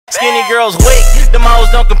Skinny girls weak, them hoes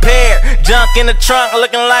don't compare. Junk in the trunk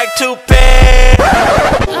looking like 2 pairs.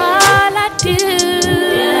 All I do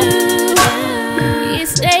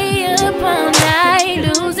is stay up all night,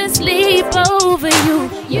 losing sleep over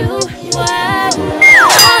you.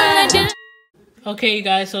 Okay, you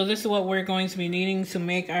guys, so this is what we're going to be needing to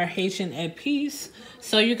make our Haitian Epis.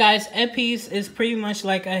 So you guys, Epis is pretty much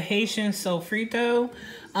like a Haitian SOFRITO.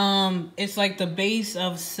 It's like the base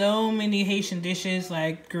of so many Haitian dishes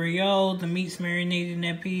like Creole, the meat's marinated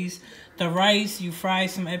in Epis. The rice, you fry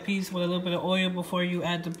some Epis with a little bit of oil before you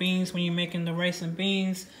add the beans when you're making the rice and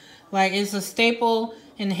beans. Like, it's a staple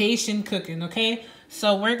in Haitian cooking, okay?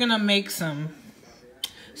 So we're gonna make some.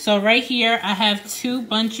 So right here, I have 2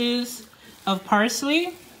 bunches of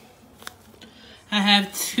parsley. I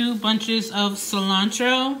have 2 bunches of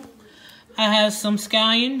cilantro. I have some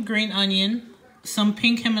scallion, green onion, some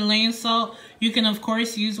pink Himalayan salt. You can, of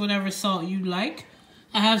course, use whatever salt you like.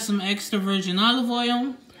 I have some extra virgin olive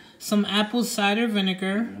oil, some apple cider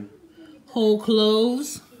vinegar, whole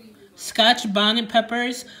cloves, Scotch bonnet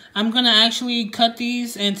peppers. I'm going to actually cut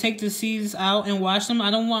these and take the seeds out and wash them. I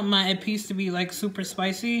don't want my Epis to be like super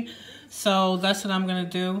spicy, so that's what I'm going to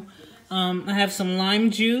do. I have some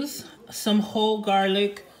lime juice, some whole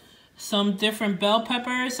garlic, some different bell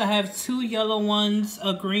peppers. I have 2 yellow ones,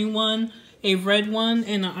 a green one, a red one,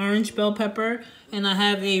 and an orange bell pepper, and I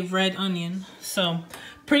have a red onion. So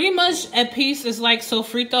pretty much Epis is like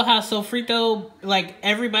SOFRITO, how SOFRITO, like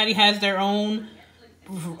everybody has their own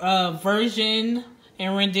version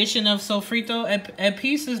and rendition of SOFRITO.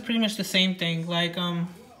 Epis is pretty much the same thing. Like,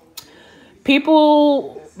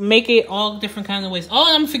 people make it all different kinds of ways.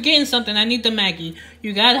 Oh, I'm forgetting something. I need the Maggi.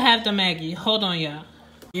 You gotta have the Maggi. Hold on, y'all.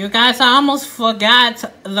 You guys, I almost forgot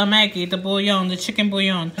the Maggi, the bouillon, the chicken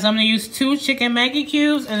bouillon. So I'm gonna use 2 chicken Maggi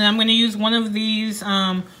cubes, and I'm gonna use one of these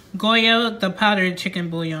Goya, the powdered chicken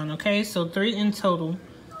bouillon. Okay, so 3 in total.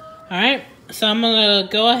 All right, so I'm gonna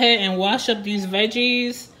go ahead and wash up these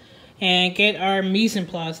veggies and get our mise en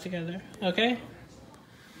place together. Okay.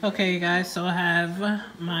 Okay, you guys, so I have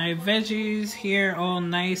my veggies here all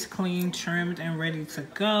nice, clean, trimmed, and ready to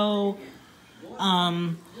go.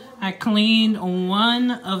 I cleaned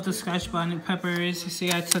 1 of the Scotch bonnet peppers. You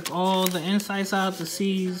see, I took all the insides out, the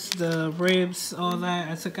seeds, the ribs, all that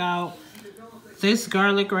I took out. This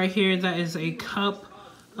garlic right here, that is a cup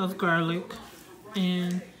of garlic.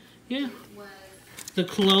 And yeah, the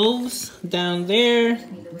cloves down there,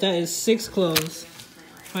 that is 6 cloves.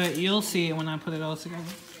 But you'll see it when I put it all together.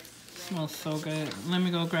 Smells so good. Let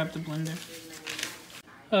me go grab the blender.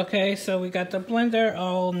 Okay, so we got the blender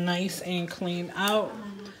all nice and clean out.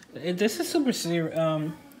 This is super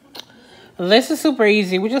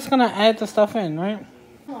easy. We're just gonna add the stuff in, right?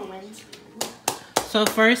 So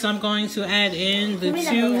first I'm going to add in the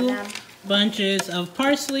 2 bunches of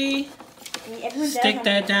parsley. Stick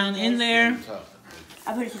that down in there.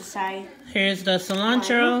 I'll put it to the side. Here's the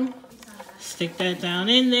cilantro. Stick that down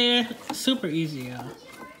in there. Super easy, y'all.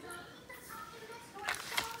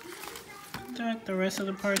 The rest of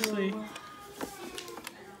the parsley.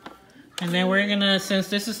 And then we're gonna, since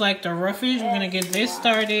this is like the roughage, we're gonna get this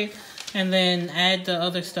started and then add the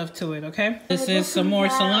other stuff to it, okay? This is some more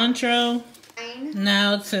cilantro.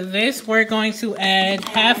 Now to this, we're going to add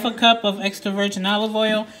half a cup of extra virgin olive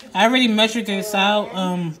oil. I already measured this out.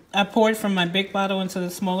 I poured from my big bottle into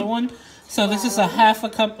the smaller one. So this is a half a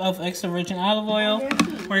cup of extra virgin olive oil.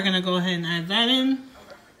 We're gonna go ahead and add that in.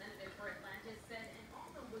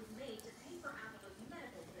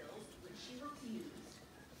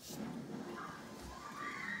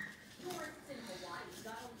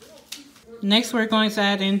 Next, we're going to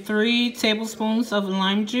add in 3 tablespoons of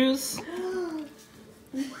lime juice.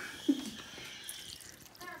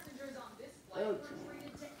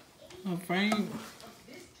 Alright.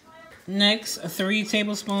 Next, 3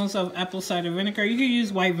 tablespoons of apple cider vinegar. You can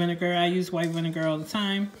use white vinegar. I use white vinegar all the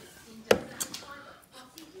time.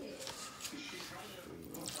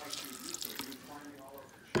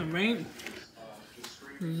 Alright.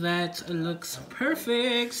 That looks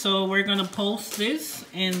perfect. So we're gonna pulse this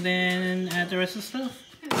and then add the rest of the stuff.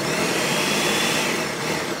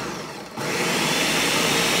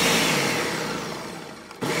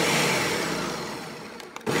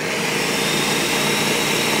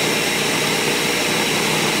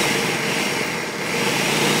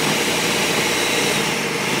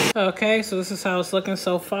 Okay, so this is how it's looking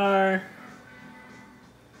so far.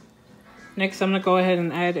 Next, I'm gonna go ahead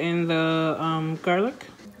and add in the garlic.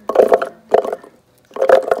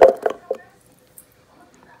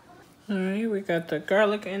 Alright, we got the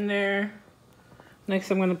garlic in there.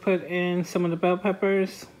 Next, I'm gonna put in some of the bell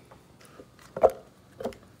peppers.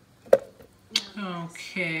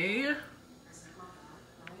 Okay.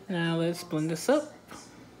 Now let's blend this up.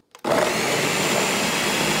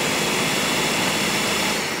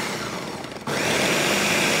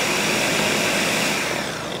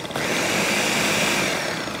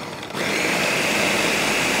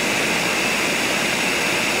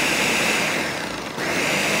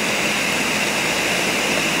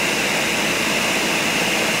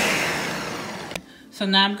 So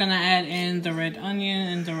now I'm gonna add in the red onion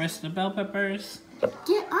and the rest of the bell peppers.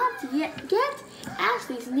 Get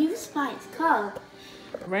Ashley's new spice called.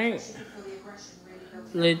 Right.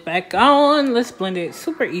 Lid back on. Let's blend it.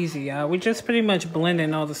 Super easy, y'all. We're just pretty much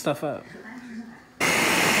blending all the stuff up.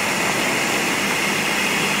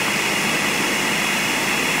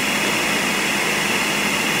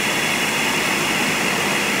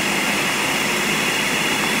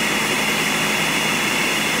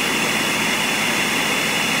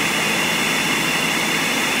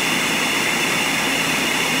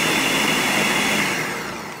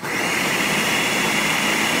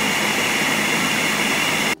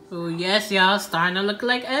 Yes, y'all, starting to look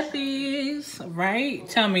like Epis, right?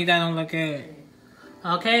 Tell me that don't look good.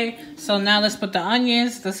 Okay, so now let's put the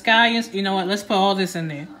onions, the scallions. You know what? Let's put all this in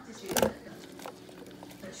there.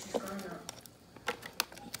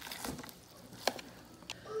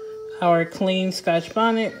 Our clean Scotch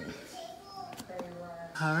bonnet.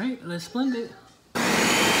 All right, let's blend it.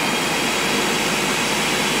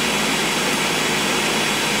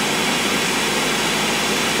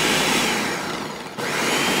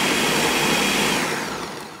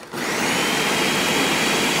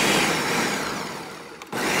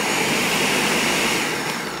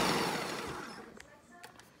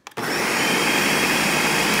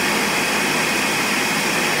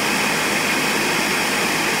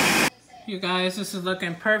 You guys, this is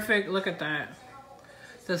looking perfect. Look at that.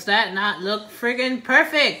 Does that not look friggin'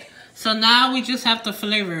 perfect? So now we just have to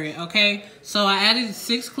flavor it, okay? So I added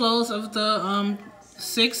 6 cloves of the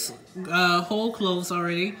 6 whole cloves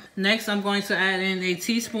already. Next, I'm going to add in a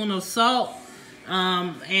teaspoon of salt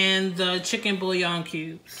and the chicken bouillon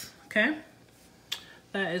cubes, okay?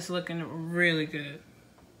 That is looking really good.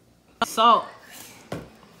 Salt.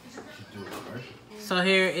 So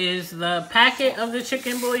here is the packet of the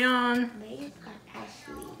chicken bouillon.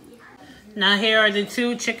 Now here are the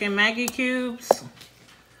 2 chicken Maggi cubes.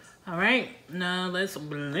 All right, now let's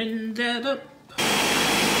blend that up.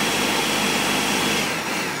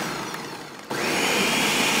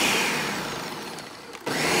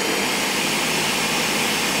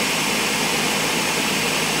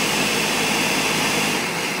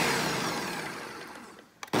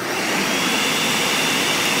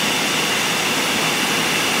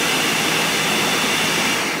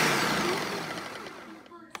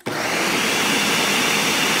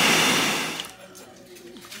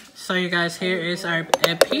 So you guys, here is our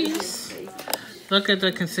Epis. Look at the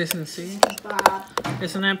consistency.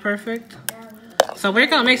 Isn't that perfect? So we're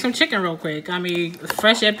gonna make some chicken real quick. I mean,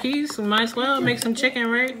 fresh Epis, we might as well make some chicken,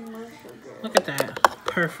 right? Look at that,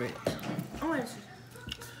 perfect. All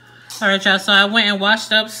right, y'all, so I went and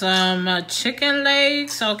washed up some chicken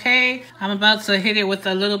legs, okay? I'm about to hit it with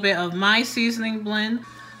a little bit of my seasoning blend.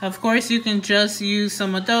 Of course, you can just use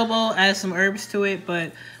some adobo, add some herbs to it,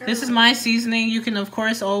 but this is my seasoning. You can, of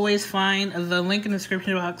course, always find the link in the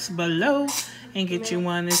description box below and get you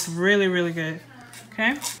one. It's really, really good,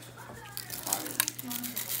 okay?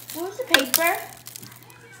 Where's the paper?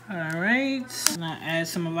 All right, now add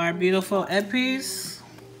some of our beautiful Epis.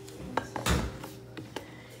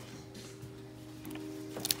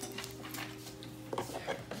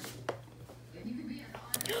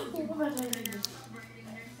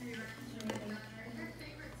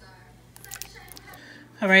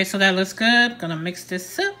 All right, so that looks good. Gonna mix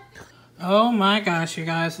this up. Oh my gosh, you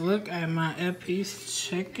guys, look at my Epis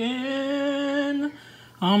chicken.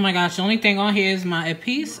 Oh my gosh, the only thing on here is my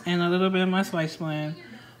Epis and a little bit of my spice blend.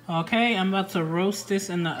 Okay, I'm about to roast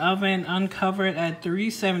this in the oven, uncovered at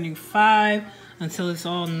 375 until it's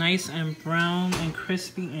all nice and brown and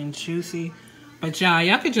crispy and juicy. But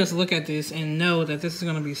y'all could just look at this and know that this is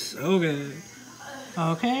gonna be so good.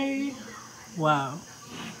 Okay, wow.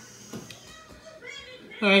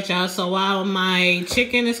 Alright, y'all, so while my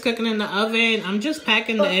chicken is cooking in the oven, I'm just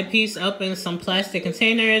packing the Epis up in some plastic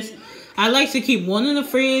containers. I like to keep one in the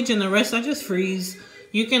fridge and the rest I just freeze.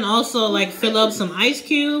 You can also like fill up some ice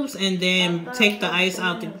cubes and then take the ice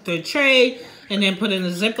out the tray and then put it in a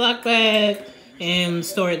Ziploc bag and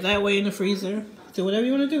store it that way in the freezer. Do whatever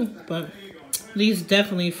you want to do, but these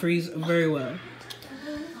definitely freeze very well.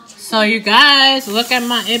 So you guys, look at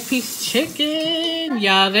my Epis chicken.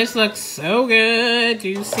 Y'all, this looks so good. Do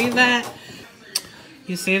you see that?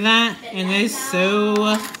 You see that? And it's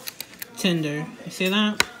so tender. You see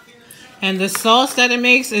that? And the sauce that it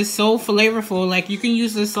makes is so flavorful. Like, you can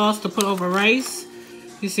use this sauce to put over rice.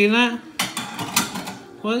 You see that?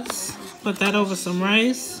 Let's put that over some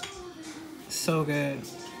rice. So good.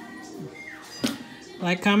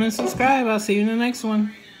 Like, comment, subscribe. I'll see you in the next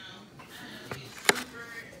one.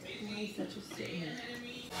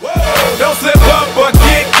 Don't slip up or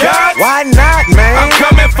get caught. Why not, man? I'm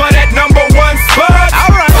coming for that number.